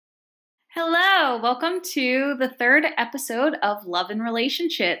Hello, welcome to the third episode of Love and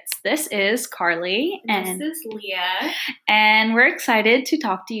Relationships. This is Carly and this is Leah. And we're excited to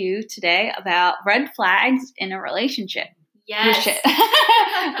talk to you today about red flags in a relationship. Yes.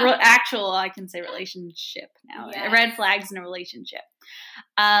 I can say relationship now. Yes. Red flags in a relationship.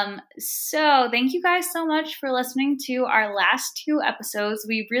 So thank you guys so much for listening to our last two episodes.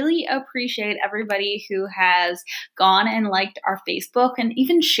 We really appreciate everybody who has gone and liked our Facebook and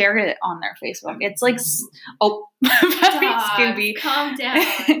even shared it on their Facebook. It's like, Scooby, calm down.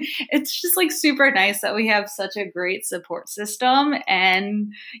 It's just like super nice that we have such a great support system,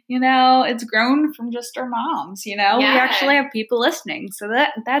 and it's grown from just our moms. We actually have people listening, so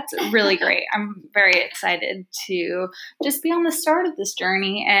that's really great. I'm very excited to just be on the start of this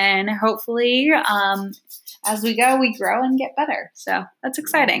journey, and hopefully as we go, we grow and get better. So that's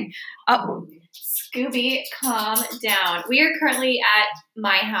exciting. Scooby, calm down. We are currently at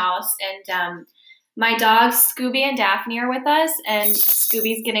my house, and my dogs Scooby and Daphne are with us, and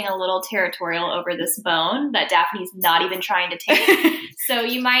Scooby's getting a little territorial over this bone that Daphne's not even trying to take. So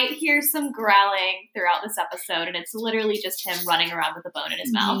you might hear some growling throughout this episode, and it's literally just him running around with a bone in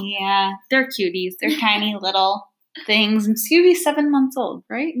his mouth. Yeah, they're cuties. They're tiny little things. And Scooby's 7 months old,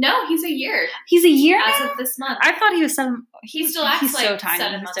 right? No, he's a year. He's a year as of this month. I thought he was 7. He still acts he's like so tiny.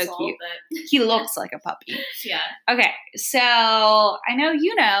 7 He's months so cute. old, but he looks like a puppy. Yeah. Okay, so I know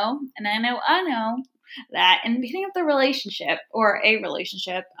you know, and I know that in the beginning of the relationship or a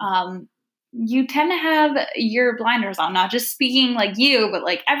relationship, you tend to have your blinders on. Not just speaking like you, but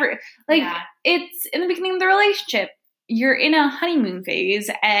like it's in the beginning of the relationship. You're in a honeymoon phase,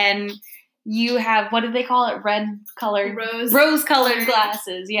 and you have, what do they call it? Rose-colored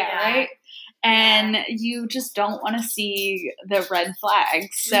glasses. Yeah, right? And you just don't want to see the red flags.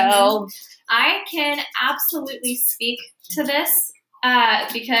 So I can absolutely speak to this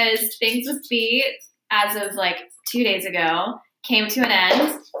because things with B, as of like 2 days ago, came to an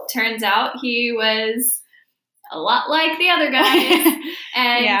end. Turns out he was a lot like the other guys.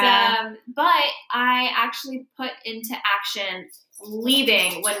 And but I actually put into action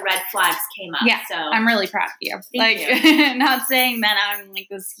leaving when red flags came up. Yeah, so I'm really proud of you. Thank you. Not saying that I'm like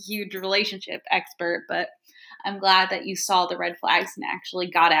this huge relationship expert, but I'm glad that you saw the red flags and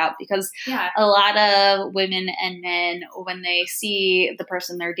actually got out, because a lot of women and men, when they see the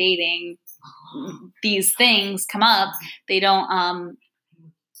person they're dating, these things come up, they don't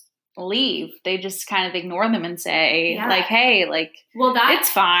leave. They just kind of ignore them and say like, hey, like, well, it's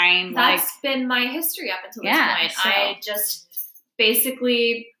fine. That's been my history up until this point. So. I just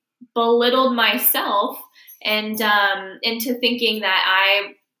basically belittled myself and into thinking that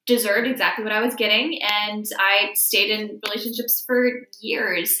I deserved exactly what I was getting, and I stayed in relationships for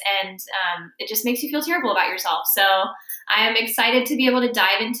years, and it just makes you feel terrible about yourself. So I am excited to be able to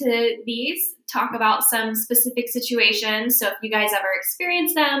dive into these, talk about some specific situations. So if you guys ever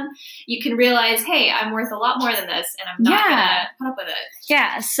experience them, you can realize, hey, I'm worth a lot more than this, and I'm not going to put up with it.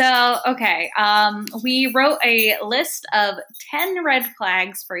 Yeah. So, okay. We wrote a list of 10 red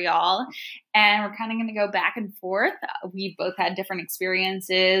flags for y'all, and we're kind of going to go back and forth. We both had different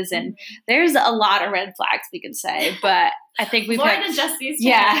experiences, and there's a lot of red flags we could say, but I think we more picked than just these 10.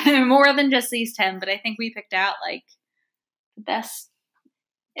 Yeah, more than just these 10, but I think we picked out like the best.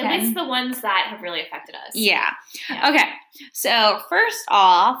 At least the ones that have really affected us. Yeah. Okay. So first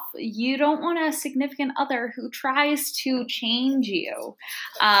off, you don't want a significant other who tries to change you.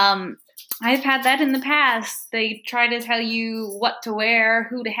 I've had that in the past. They try to tell you what to wear,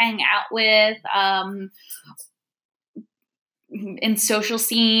 who to hang out with, in social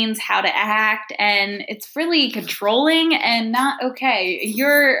scenes, how to act, and it's really controlling and not okay.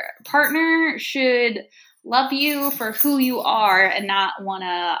 Your partner should love you for who you are and not want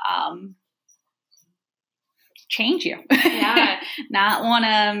to change you. Yeah. Not want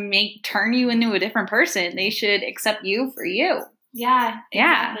to turn you into a different person. They should accept you for you. Yeah.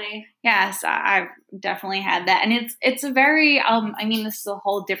 Exactly. Yes, I've definitely had that. And it's a very, this is a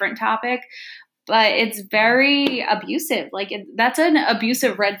whole different topic, but it's very abusive. Like that's an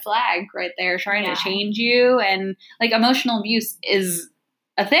abusive red flag right there, trying to change you. And like emotional abuse is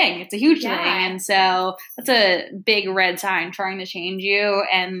a thing. It's a huge thing. And so that's a big red sign, trying to change you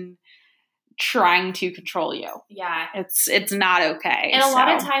and trying to control you. Yeah. It's not okay. And a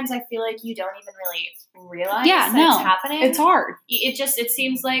lot of times I feel like you don't even really realize that it's happening. It's hard. It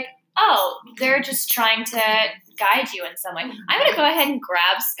seems like, oh, they're just trying to guide you in some way. I'm going to go ahead and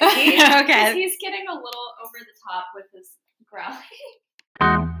grab Scooby. Okay. He's getting a little over the top with his growling.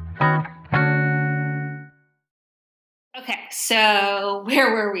 Okay, so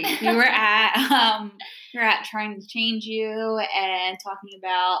where were we? We were at trying to change you and talking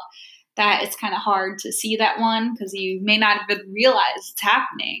about that it's kind of hard to see that one because you may not even realize it's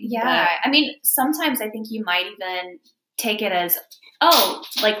happening. Yeah. I mean, sometimes I think you might even take it as, oh,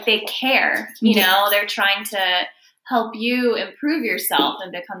 like they care, you know, they're trying to help you improve yourself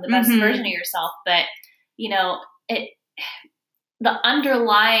and become the best version of yourself. But, you know, the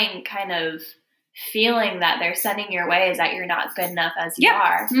underlying kind of feeling that they're sending your way is that you're not good enough as you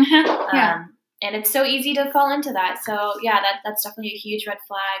are. And it's so easy to fall into that. So yeah, that's definitely a huge red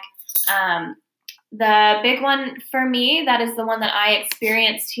flag. The big one for me, that is the one that I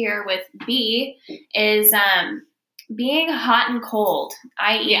experienced here with B, is being hot and cold,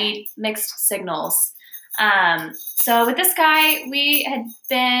 i.e. mixed signals. So with this guy, we had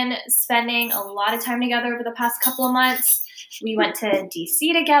been spending a lot of time together over the past couple of months. We went to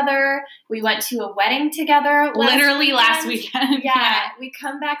DC together. We went to a wedding together. Literally last weekend. Yeah. We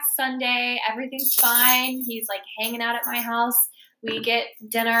come back Sunday. Everything's fine. He's like hanging out at my house. We get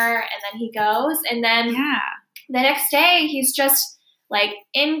dinner and then he goes. And then the next day he's just like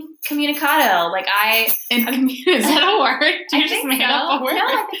incommunicado. Like is that a word? You just made up a word? No,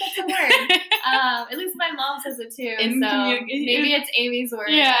 I think that's a word. At least my mom says it too. So maybe it's Amy's word.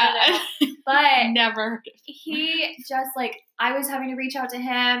 Yeah. I don't know. But never heard it. He just like, I was having to reach out to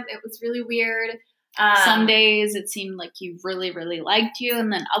him. It was really weird. Some days it seemed like he really, really liked you.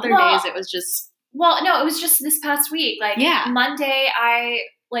 And then other days it was just. Well, no, it was just this past week. Like Monday, I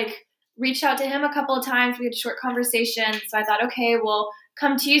like reached out to him a couple of times. We had a short conversation. So I thought, okay, well,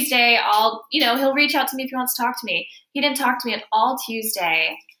 come Tuesday, he'll reach out to me if he wants to talk to me. He didn't talk to me at all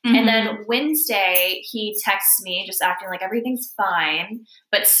Tuesday. And then Wednesday, he texts me just acting like everything's fine,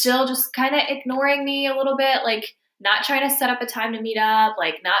 but still just kind of ignoring me a little bit, like not trying to set up a time to meet up,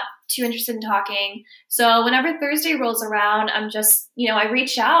 like not too interested in talking. So whenever Thursday rolls around, I'm just, I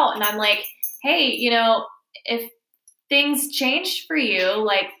reach out and I'm like, hey, if things change for you,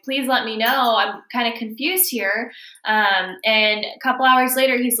 like, please let me know. I'm kind of confused here. And a couple hours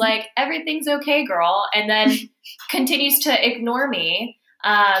later, he's like, everything's okay, girl. And then continues to ignore me.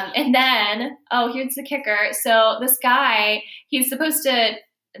 And then, here's the kicker. So this guy, he's supposed to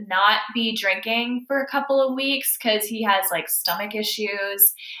not be drinking for a couple of weeks because he has like stomach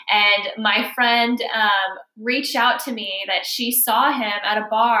issues. And my friend reached out to me that she saw him at a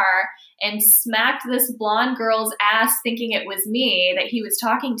bar and smacked this blonde girl's ass thinking it was me that he was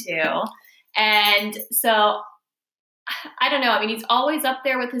talking to. And so I don't know. I mean, he's always up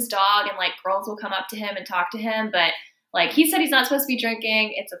there with his dog and like girls will come up to him and talk to him. But like he said, he's not supposed to be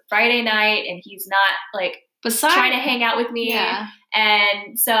drinking. It's a Friday night and he's not like trying to hang out with me. Yeah.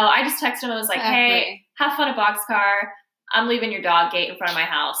 And so I just texted him. I was like, hey, have fun at Boxcar. I'm leaving your dog gate in front of my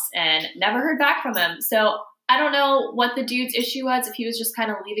house, and never heard back from him. So I don't know what the dude's issue was, if he was just kind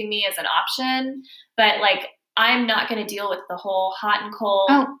of leaving me as an option, but like, I'm not going to deal with the whole hot and cold.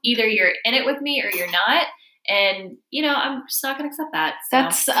 Either you're in it with me or you're not. And, I'm just not going to accept that. So.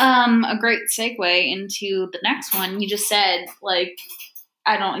 That's a great segue into the next one. You just said, like,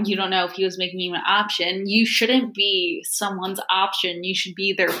 you don't know if he was making you an option. You shouldn't be someone's option. You should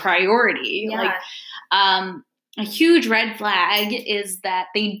be their priority. Yeah. Like, a huge red flag is that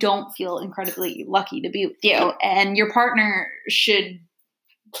they don't feel incredibly lucky to be with you. And your partner should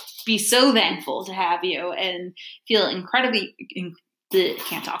be so thankful to have you and feel incredibly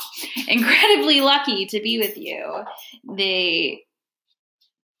lucky to be with you. They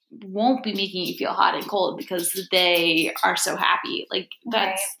won't be making you feel hot and cold because they are so happy. Like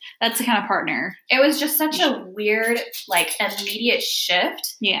that's the kind of partner. It was just such a weird, like, immediate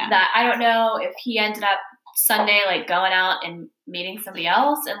shift. Yeah. That I don't know if he ended up Sunday, like, going out and meeting somebody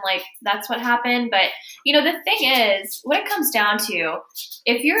else, and like that's what happened. But the thing is, what it comes down to,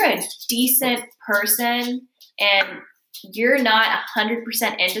 if you're a decent person and you're not 100%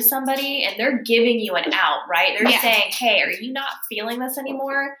 into somebody and they're giving you an out, right? They're saying, hey, are you not feeling this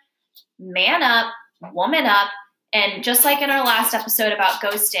anymore? Man up, woman up. And just like in our last episode about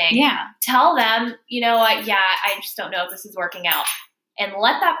ghosting, tell them, you know what? Yeah, I just don't know if this is working out. And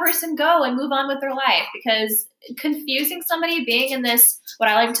let that person go and move on with their life, because confusing somebody, being in this, what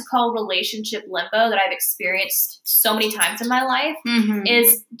I like to call relationship limbo that I've experienced so many times in my life,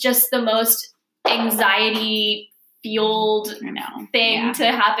 is just the most anxiety fueled thing to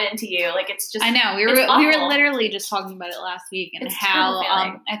happen to you. Like, it's just, I know we were literally just talking about it last week, and how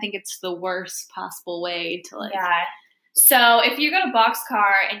I think it's the worst possible way to like. Yeah. So if you go to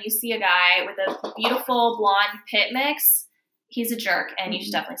Boxcar and you see a guy with a beautiful blonde pit mix, he's a jerk, and you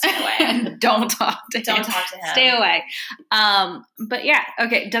should definitely stay away. Don't talk to him. Stay away. But yeah,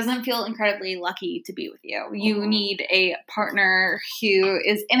 okay. Doesn't feel incredibly lucky to be with you. You need a partner who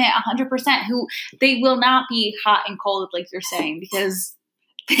is in it 100%, who they will not be hot and cold, like you're saying, because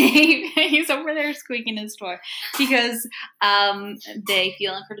He's over there squeaking his toy because they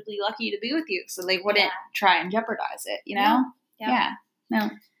feel incredibly lucky to be with you, so they wouldn't try and jeopardize it, you know? Yeah. No.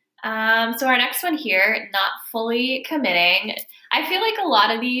 So our next one here, not fully committing. I feel like a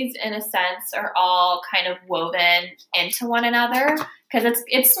lot of these, in a sense, are all kind of woven into one another, because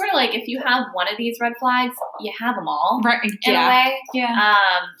it's sort of like if you have one of these red flags, you have them all, right? In a way. Yeah.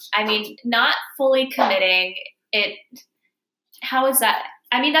 I mean, not fully committing. How is that?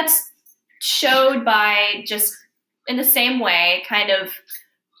 I mean, that's showed by just in the same way, kind of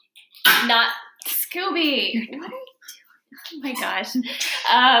not Scooby. What are you doing? Oh my gosh.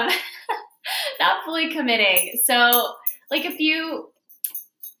 Not fully committing. So, like, if you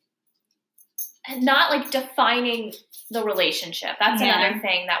not like defining the relationship. That's another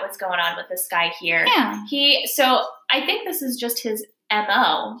thing that was going on with this guy here. Yeah. So I think this is just his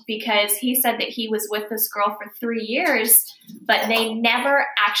MO, because he said that he was with this girl for 3 years, but they never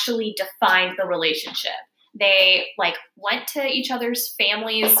actually defined the relationship. They like went to each other's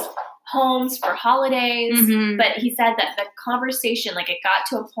families' homes for holidays, but he said that the conversation, like, it got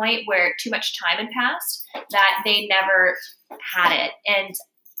to a point where too much time had passed that they never had it. And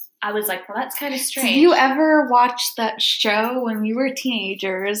I was like, well, that's kind of strange. Did you ever watch that show when we were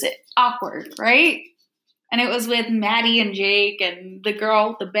teenagers? Awkward, right? And it was with Maddie and Jake and the girl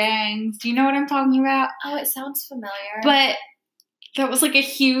with the bangs. Do you know what I'm talking about? Oh, it sounds familiar. But that was like a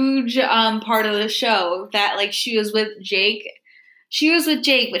huge part of the show that, like, she was with Jake. She was with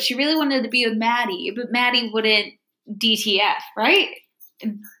Jake, but she really wanted to be with Maddie. But Maddie wouldn't DTF, right?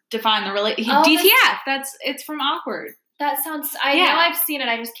 Define the relationship. DTF. It's from Awkward. That sounds. I know I've seen it.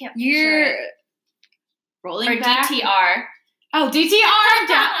 I just can't picture You're it. Rolling or back. DTR. Oh,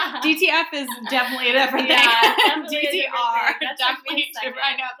 DTR. DTF is definitely a different thing. Definitely DTR. Definitely different.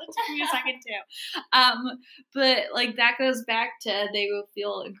 I know. That took me a second too. But like that goes back to they will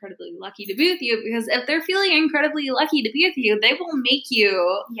feel incredibly lucky to be with you, because if they're feeling incredibly lucky to be with you, they will make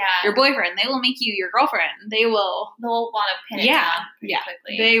you your boyfriend. They will make you your girlfriend. They'll want to pin it down pretty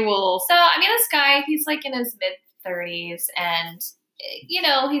quickly. They will. So I mean, this guy, he's like in his mid-30s, and you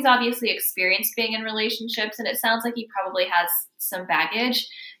know, he's obviously experienced being in relationships, and it sounds like he probably has some baggage.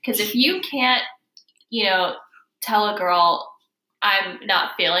 Because if you can't, you know, tell a girl, I'm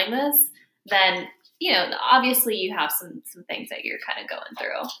not feeling this, then, you know, obviously you have some things that you're kind of going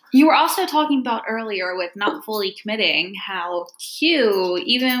through. You were also talking about earlier with not fully committing, how Q,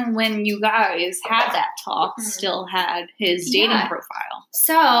 even when you guys had that talk, still had his dating profile.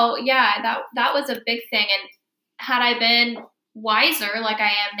 So, yeah, that was a big thing. And had I been wiser like I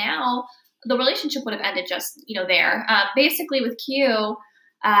am now, the relationship would have ended just, you know, there. Basically with Q,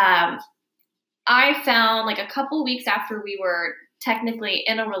 I found like a couple weeks after we were technically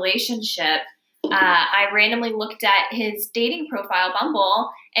in a relationship, I randomly looked at his dating profile,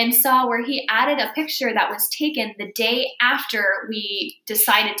 Bumble, and saw where he added a picture that was taken the day after we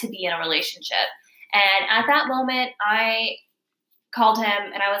decided to be in a relationship. And at that moment, I called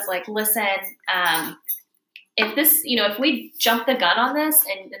him and I was like, listen, if this, you know, if we jump the gun on this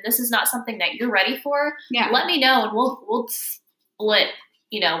and this is not something that you're ready for, let me know and we'll split,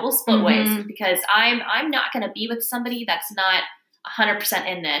 you know, we'll split ways, because I'm not going to be with somebody that's not 100%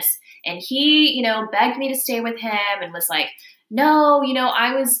 in this. And he, you know, begged me to stay with him and was like, no, you know,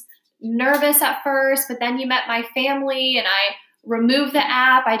 I was nervous at first, but then you met my family and I removed the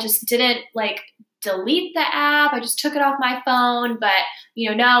app. I just didn't like delete the app. I just took it off my phone. But, you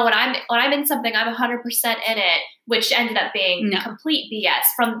know, no, when I'm in something, I'm 100% in it, which ended up being complete BS.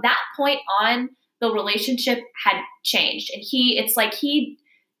 From that point on, the relationship had changed. And it's like he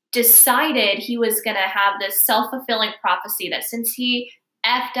decided he was going to have this self-fulfilling prophecy that since he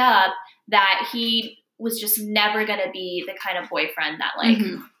effed up, that he was just never going to be the kind of boyfriend that, like,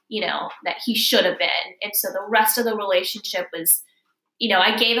 you know, that he should have been. And so the rest of the relationship was, you know,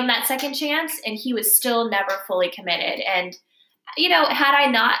 I gave him that second chance and he was still never fully committed. And, you know, had I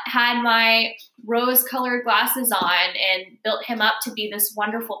not had my rose-colored glasses on and built him up to be this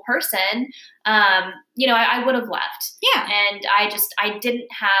wonderful person, you know, I would have left. Yeah. And I didn't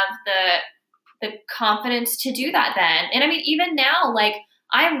have the confidence to do that then. And I mean, even now, like,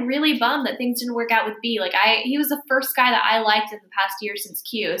 I'm really bummed that things didn't work out with B. Like, he was the first guy that I liked in the past year since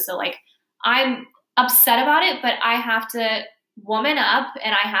Q. So, like, I'm upset about it, but I have to woman up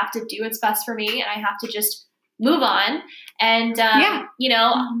and I have to do what's best for me and I have to just move on. And, you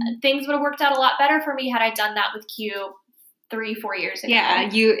know, things would have worked out a lot better for me had I done that with Q 3-4 years ago. Yeah.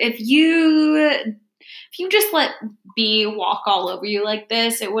 If you just let B walk all over you like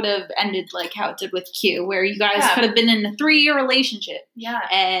this, it would have ended like how it did with Q, where you guys could have been in a 3-year relationship. Yeah.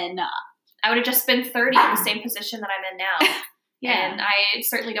 And I would have just been 30 in the same position that I'm in now. And I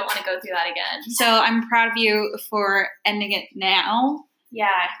certainly don't want to go through that again. So I'm proud of you for ending it now. Yeah,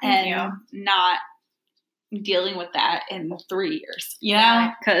 thank you. Not dealing with that in 3 years, you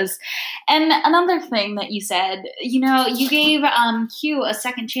know? And another thing that you said, you know, you gave Hugh a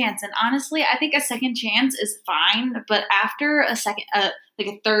second chance. And honestly, I think a second chance is fine. But after a second, like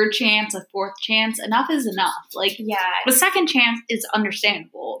a third chance, a fourth chance, enough is enough. Like, the second chance is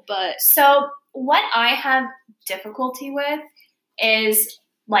understandable. But so what I have difficulty with is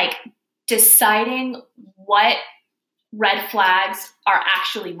like deciding what red flags are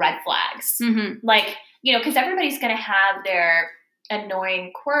actually red flags. Mm-hmm. Like, you know, because everybody's going to have their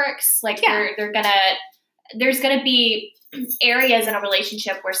annoying quirks. Like, there's going to be areas in a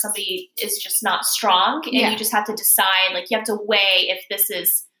relationship where somebody is just not strong, and you just have to decide, like, you have to weigh if this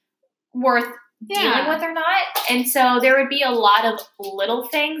is worth dealing with or not. And so there would be a lot of little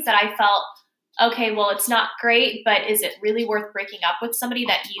things that I felt, okay, well, it's not great, but is it really worth breaking up with somebody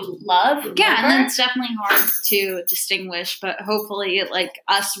that you love? Yeah, and it's definitely hard to distinguish, but hopefully, like,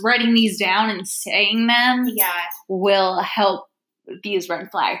 us writing these down and saying them will help these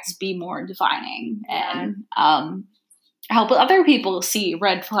red flags be more defining and help other people see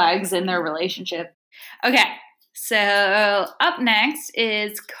red flags in their relationship. Okay, so up next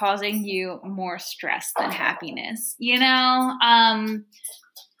is causing you more stress than happiness. You know,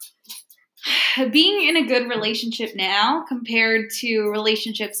 being in a good relationship now compared to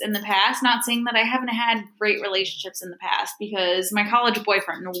relationships in the past, not saying that I haven't had great relationships in the past, because my college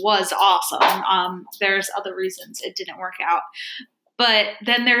boyfriend was awesome. There's other reasons it didn't work out. But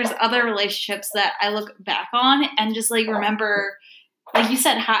then there's other relationships that I look back on and just like remember, like you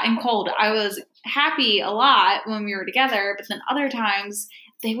said, hot and cold. I was happy a lot when we were together, but then other times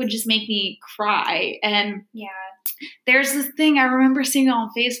they would just make me cry. And there's this thing I remember seeing on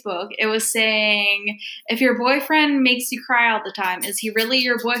Facebook. It was saying, if your boyfriend makes you cry all the time, is he really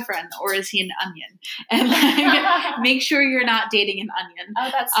your boyfriend or is he an onion? And like, make sure you're not dating an onion. Oh,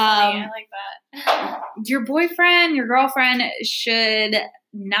 that's funny. I like that. Your boyfriend, your girlfriend should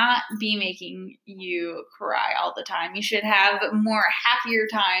not be making you cry all the time. You should have more happier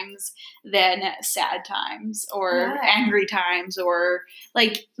times than sad times or angry times, or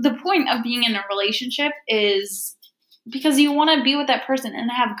like the point of being in a relationship is because you want to be with that person and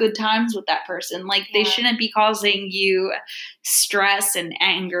have good times with that person. Like they shouldn't be causing you stress and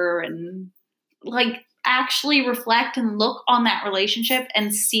anger, and like actually reflect and look on that relationship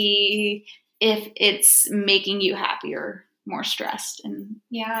and see if it's making you happier, more stressed. And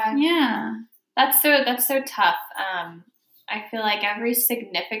that's so tough. I feel like every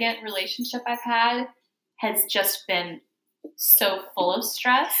significant relationship I've had has just been so full of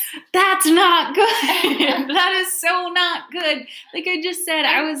stress. That's not good. That is so not good. Like I just said,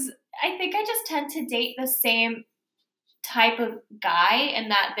 I think I just tend to date the same type of guy, and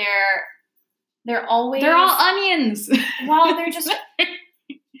that they're all onions. Well, they're just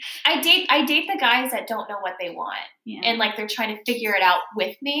I date the guys that don't know what they want, and like they're trying to figure it out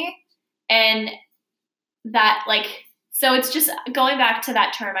with me, and that like, so it's just going back to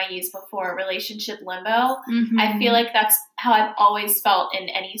that term I used before, relationship limbo. Mm-hmm. I feel like that's how I've always felt in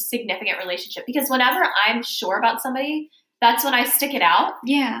any significant relationship, because whenever I'm sure about somebody, that's when I stick it out.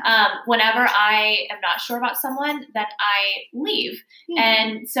 Whenever I am not sure about someone, then I leave.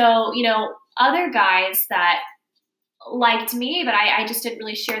 And so, you know, other guys that liked me, but I just didn't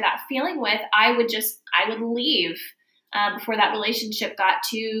really share that feeling with, I would leave before that relationship got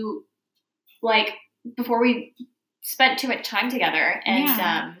to, like, before we spent too much time together.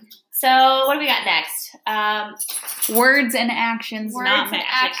 And so what do we got next? Words and actions not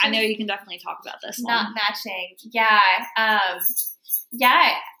matching. I know you can definitely talk about this one. Not matching.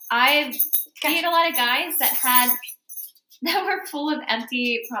 I've dated a lot of guys that were full of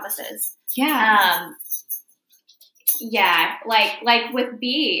empty promises. Like with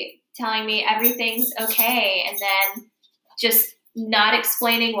B telling me everything's okay, and then just not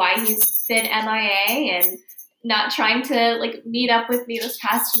explaining why he's been MIA and not trying to like meet up with me this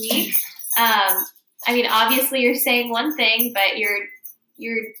past week. I mean, obviously you're saying one thing, but you're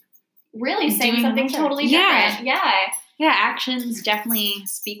really saying something totally different. Actions definitely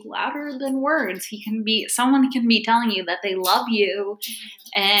speak louder than words. Someone can be telling you that they love you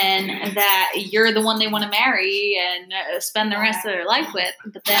and that you're the one they want to marry and spend the rest of their life with.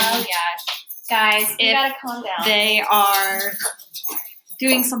 But then, guys, you gotta calm down. They are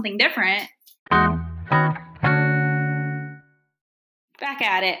doing something different. Back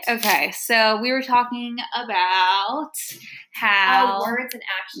at it. Okay, so we were talking about how words and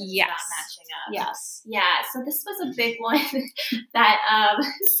actions not matching up. Yes. Yeah, so this was a big one that,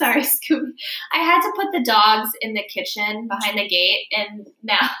 sorry, Scooby. I had to put the dogs in the kitchen behind the gate, and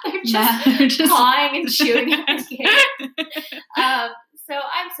now they're just pawing and chewing at the gate. So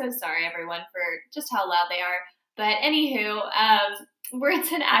I'm so sorry, everyone, for just how loud they are. But anywho,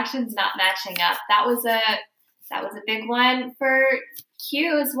 words and actions not matching up. That was a big one for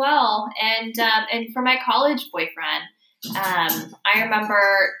Q as well, and for my college boyfriend. I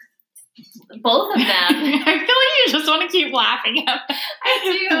remember both of them. I feel like you just want to keep laughing at me. I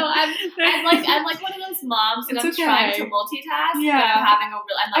do. I'm like one of those moms that I'm trying to multitask. Yeah.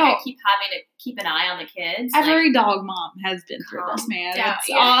 But I keep having to keep an eye on the kids. Every dog mom has been through this, man.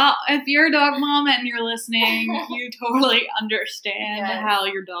 If you're a dog mom and you're listening, you totally understand how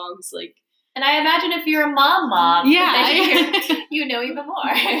your dog's like. And I imagine if you're a mom, you know even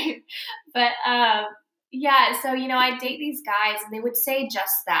more. But yeah, so I date these guys, and they would say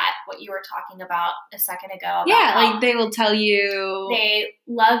just that, what you were talking about a second ago. Like they will tell you they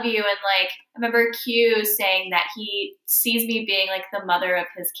love you, and like I remember Q saying that he sees me being like the mother of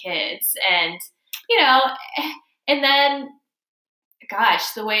his kids, and and then,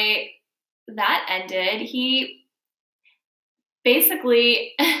 gosh, the way that ended, he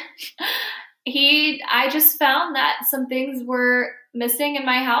basically. I just found that some things were missing in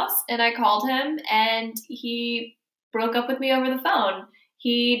my house, and I called him, and he broke up with me over the phone.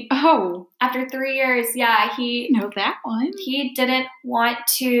 After 3 years, he know that one. He didn't want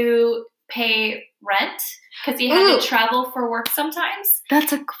to pay rent because he had to travel for work sometimes.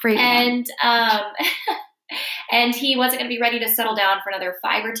 That's a great one. And he wasn't going to be ready to settle down for another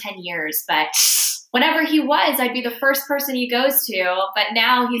 5 or 10 years, but whenever he was, I'd be the first person he goes to. But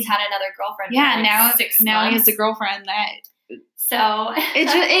now he's had another girlfriend. Yeah, for 6 months. Now he has a girlfriend that. So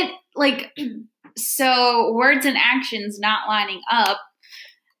so words and actions not lining up.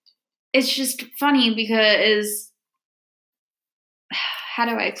 It's just funny because how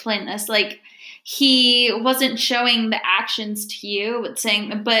do I explain this? Like he wasn't showing the actions to you,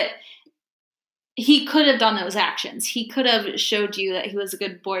 but he could have done those actions. He could have showed you that he was a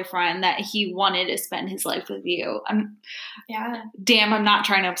good boyfriend, that he wanted to spend his life with you. Damn, I'm not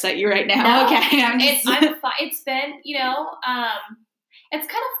trying to upset you right now. No, okay. It's been, it's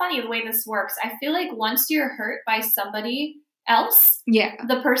kind of funny the way this works. I feel like once you're hurt by somebody else,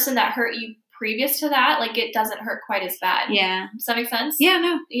 the person that hurt you previous to that, like it doesn't hurt quite as bad. Yeah. Does that make sense? Yeah,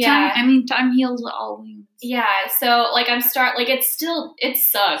 no. Yeah. Time heals all wounds. Yeah. So like it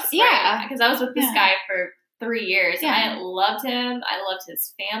sucks. Yeah. Because I was with this guy for 3 years. Yeah. And I loved him. I loved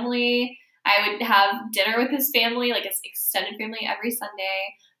his family. I would have dinner with his family, like his extended family, every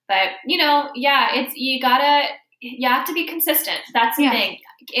Sunday. But you have to be consistent. That's the thing.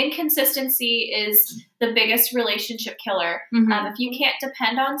 Inconsistency is the biggest relationship killer. Mm-hmm. If you can't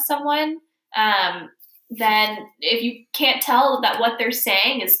depend on someone, then if you can't tell that what they're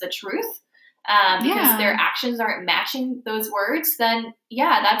saying is the truth, because their actions aren't matching those words, then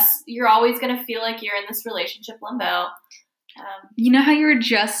you're always going to feel like you're in this relationship limbo. You know how you were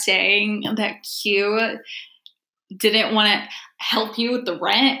just saying that Q didn't want to help you with the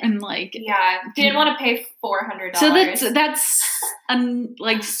rent and didn't want to pay $400. So that's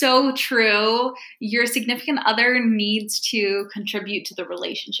so true. Your significant other needs to contribute to the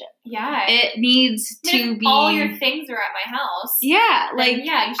relationship. Yeah, it needs to be. All your things are at my house. Yeah,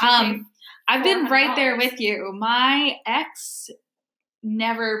 you should pay I've been right there with you. My ex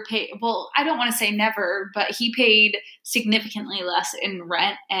never paid. Well, I don't want to say never, but he paid significantly less in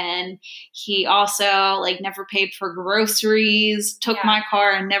rent, and he also never paid for groceries, took my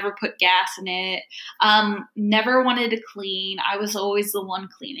car and never put gas in it, never wanted to clean. I was always the one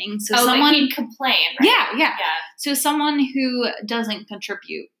cleaning. So someone he'd complain, right? Yeah. So someone who doesn't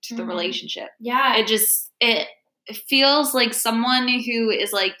contribute to the relationship. Yeah. It feels like someone who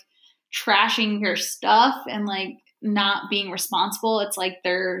is trashing your stuff and not being responsible. It's like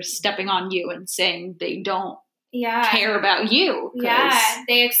they're stepping on you and saying they don't care about you. Yeah,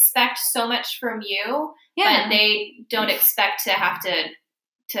 they expect so much from you, but they don't expect to have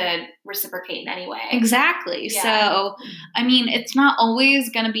to reciprocate in any way. Exactly. Yeah. So, it's not always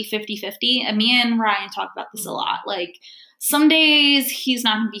going to be 50-50. And me and Ryan talk about this a lot. Some days he's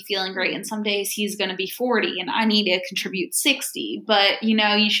not going to be feeling great, and some days he's going to be 40 and I need to contribute 60. But,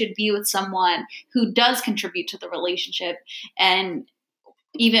 you should be with someone who does contribute to the relationship. And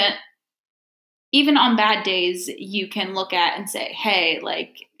even on bad days, you can look at and say, hey,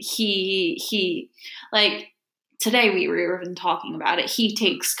 he today we were even talking about it. He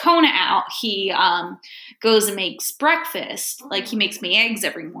takes Kona out. He goes and makes breakfast. Like he makes me eggs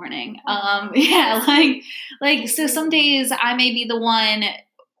every morning. Yeah, like so some days I may be the one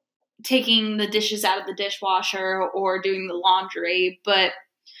taking the dishes out of the dishwasher or doing the laundry, but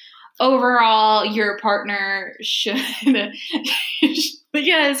overall your partner should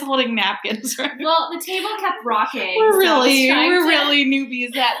is holding napkins, right? Well, the table kept rocking. We're really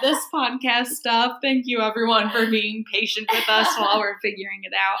newbies at this podcast stuff. Thank you everyone for being patient with us while we're figuring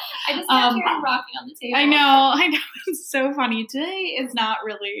it out. I just kept hearing rocking on the table. I know. It's so funny. Today is not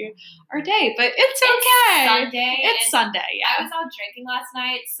really our day, but it's okay. Sunday. It's Sunday, yeah. I was out drinking last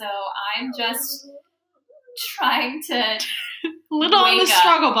night, so I'm just trying to little on the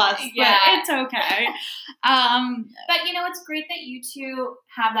struggle bus, but it's okay. But it's great that you two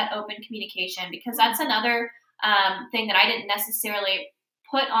have that open communication, because that's another thing that I didn't necessarily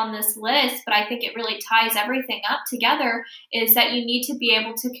put on this list, but I think it really ties everything up together, is that you need to be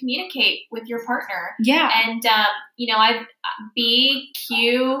able to communicate with your partner. Yeah. And, I've B,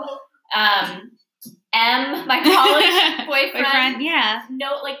 Q, M, my college boyfriend. Yeah.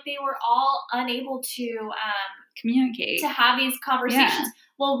 No, like they were all unable to communicate, to have these conversations. Yeah.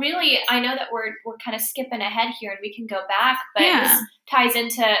 Well, really, I know that we're kind of skipping ahead here, and we can go back, but this ties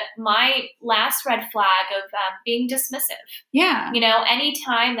into my last red flag of being dismissive. Yeah. Any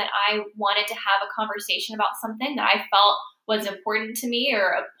time that I wanted to have a conversation about something that I felt was important to me, or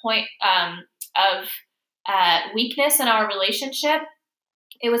a point of weakness in our relationship,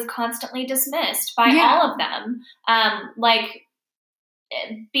 it was constantly dismissed by all of them. Like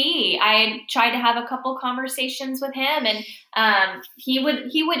B, I tried to have a couple conversations with him, and he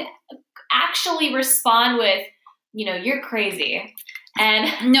would actually respond with, you're crazy.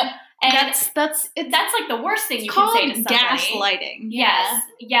 And no, and that's like the worst thing you can say to somebody. Gaslighting.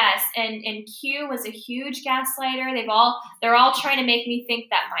 Yes. And Q was a huge gaslighter. They're all trying to make me think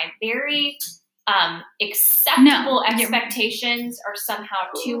that my very acceptable expectations are somehow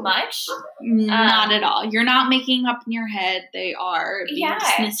too much. Not at all. You're not making up in your head. They are being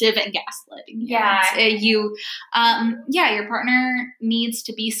dismissive and gaslighting. Your partner needs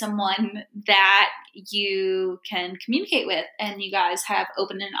to be someone that you can communicate with, and you guys have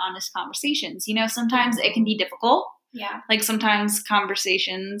open and honest conversations. Sometimes it can be difficult. Yeah. Like sometimes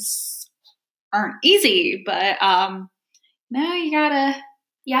conversations aren't easy, but no, you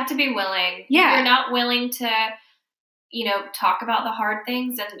have to be willing. Yeah. If you're not willing to, talk about the hard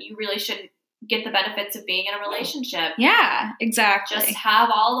things, then you really shouldn't get the benefits of being in a relationship. Yeah, exactly. Just have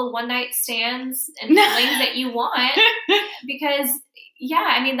all the one night stands and feelings that you want, because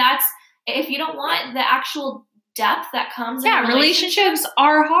that's, if you don't want the actual depth that comes in a relationships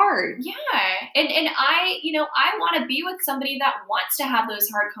are hard. Yeah. And I want to be with somebody that wants to have those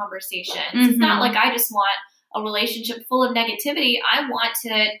hard conversations. Mm-hmm. It's not like I just want a relationship full of negativity. I want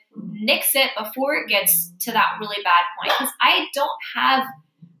to nix it before it gets to that really bad point, because I don't have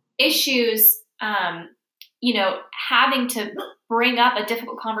issues, having to bring up a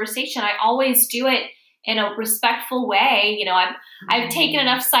difficult conversation. I always do it in a respectful way. I've taken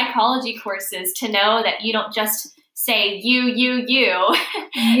enough psychology courses to know that you don't just say you.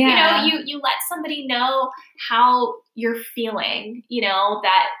 Yeah. You let somebody know how you're feeling,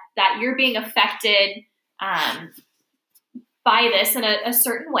 that you're being affected by this in a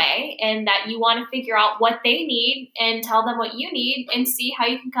certain way, and that you want to figure out what they need and tell them what you need, and see how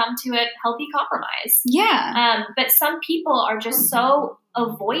you can come to a healthy compromise. Yeah. But some people are just so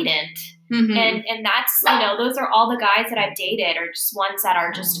avoidant, mm-hmm. and that's, those are all the guys that I've dated, are just ones that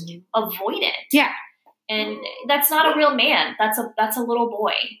are just avoidant. Yeah. And that's not a real man. That's a little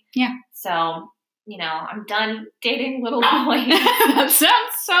boy. Yeah. So, I'm done dating little boys. That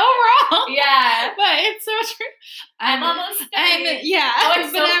sounds so wrong. Yeah. But it's so true. I'm almost 30.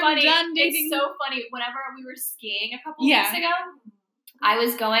 It's so funny. Done dating. It's so funny. Whenever we were skiing a couple weeks ago, I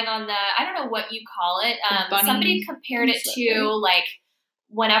was going on I don't know what you call it. Somebody compared it to like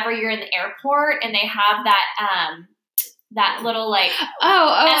whenever you're in the airport and they have that little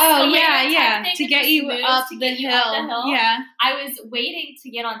yeah, to get you up the hill. Yeah. I was waiting to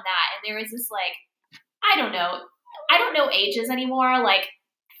get on that, and there was this I don't know ages anymore, like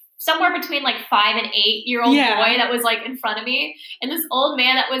somewhere between 5 and 8-year-old boy that was in front of me, and this old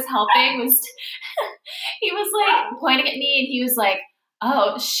man that was helping he was pointing at me, and he was like,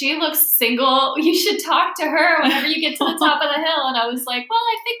 "Oh, she looks single. You should talk to her whenever you get to the top of the hill." And I was like, "Well,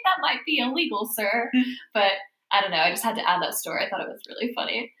 I think that might be illegal, sir." But I don't know. I just had to add that story. I thought it was really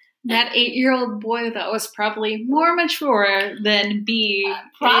funny. That 8-year-old boy, though, was probably more mature than B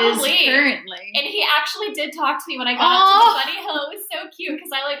Probably. is currently. And he actually did talk to me when I got up to the bunny hill. It was so cute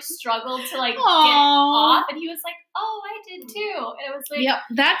because I like struggled to like get off, and he was like, "Oh, I did too." And it was like, yep,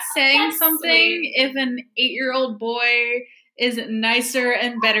 that's saying that's something. sweet. If an 8-year-old boy is nicer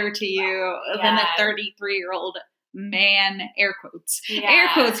and better to you than a 33-year-old man, air quotes. Air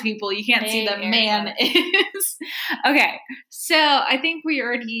quotes, people. You can't see the man is. Okay, so I think we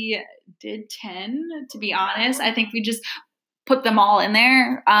already did 10, to be honest. I think we just put them all in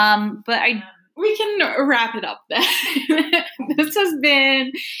there. But we can wrap it up then. This has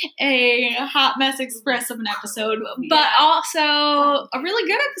been a hot mess express of an episode, but also a really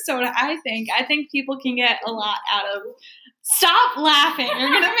good episode, I think. I think people can get a lot out of. Stop laughing. You're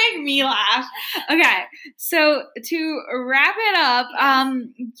going to make me laugh. Okay. So to wrap it up,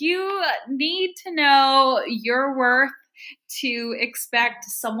 you need to know your worth to expect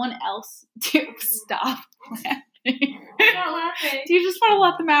someone else to stop laughing. I'm not laughing. Do you just want to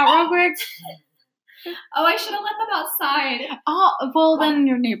let them out real quick? Oh, I should have let them outside. Oh, well, then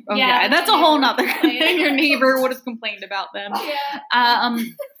your neighbor. Okay, Yeah, that's a whole nother thing. Your neighbor would have complained about them. Yeah.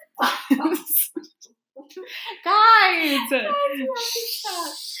 Guys! I'm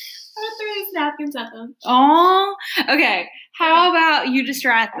gonna throw these napkins at them. Oh, okay. How about you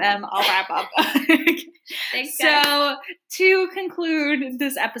distract them? I'll wrap up. Thanks, guys. So, to conclude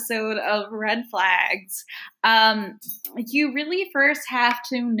this episode of Red Flags, you really first have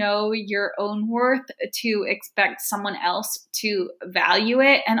to know your own worth to expect someone else to value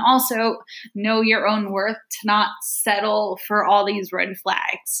it, and also know your own worth to not settle for all these red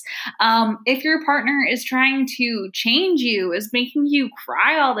flags. If your partner is trying to change you, is making you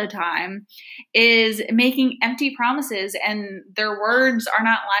cry all the time, is making empty promises, and their words are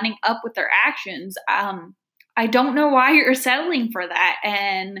not lining up with their actions, I don't know why you're settling for that,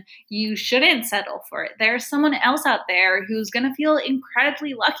 and you shouldn't settle for it. There's someone else out there who's going to feel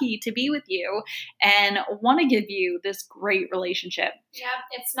incredibly lucky to be with you and want to give you this great relationship. Yep,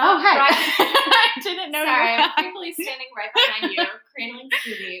 it's not right. I didn't know. Sorry, I'm creepily standing right behind you, cradling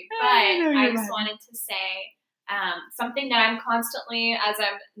Scooby. But I just wanted to say something that I'm constantly, as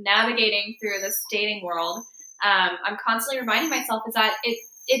I'm navigating through this dating world, I'm constantly reminding myself is that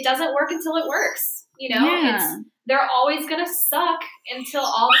it doesn't work until it works. You know, they're always going to suck until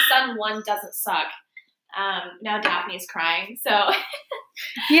all of a sudden one doesn't suck. Now Daphne's crying, so.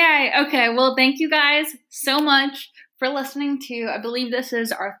 Yeah, okay. Well, thank you guys so much for listening to, I believe this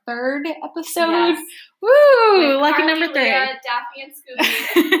is our 3rd episode. Yes. Woo! With Lucky Carly, number 3. Leah, Daphne, and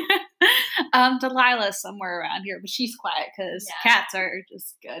Scooby. Delilah's somewhere around here, but she's quiet because cats are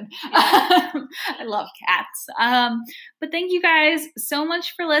just good. Yeah. I love cats. But thank you guys so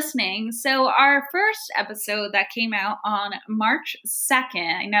much for listening. So our first episode that came out on March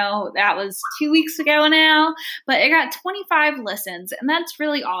 2nd, I know that was 2 weeks ago now, but it got 25 listens, and that's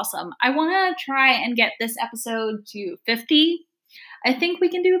really awesome. I want to try and get this episode to 50. I think we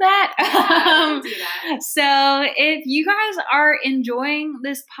can do that. Yeah, we can do that. So if you guys are enjoying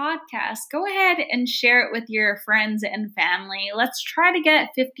this podcast, go ahead and share it with your friends and family. Let's try to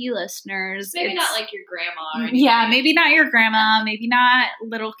get 50 listeners. Maybe not like your grandma or anything. Yeah, maybe not your grandma, maybe not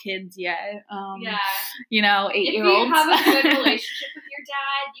little kids yet. You know, 8-year-olds. If you have a good relationship with your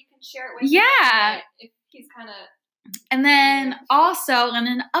dad, you can share it with him. If he's kind of... And then also in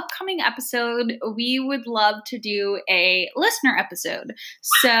an upcoming episode, we would love to do a listener episode.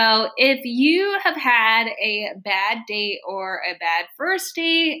 So if you have had a bad date or a bad first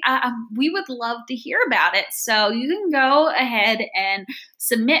date, we would love to hear about it. So you can go ahead and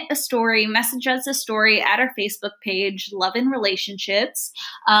submit a story, message us a story at our Facebook page, Love and Relationships.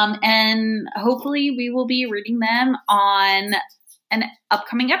 And hopefully we will be reading them on an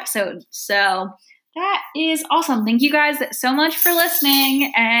upcoming episode. So that is awesome. Thank you guys so much for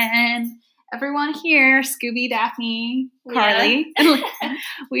listening. And everyone here, Scooby, Daphne, Carly, and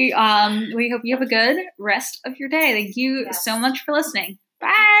we hope you have a good rest of your day. Thank you so much for listening. Bye.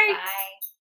 Bye.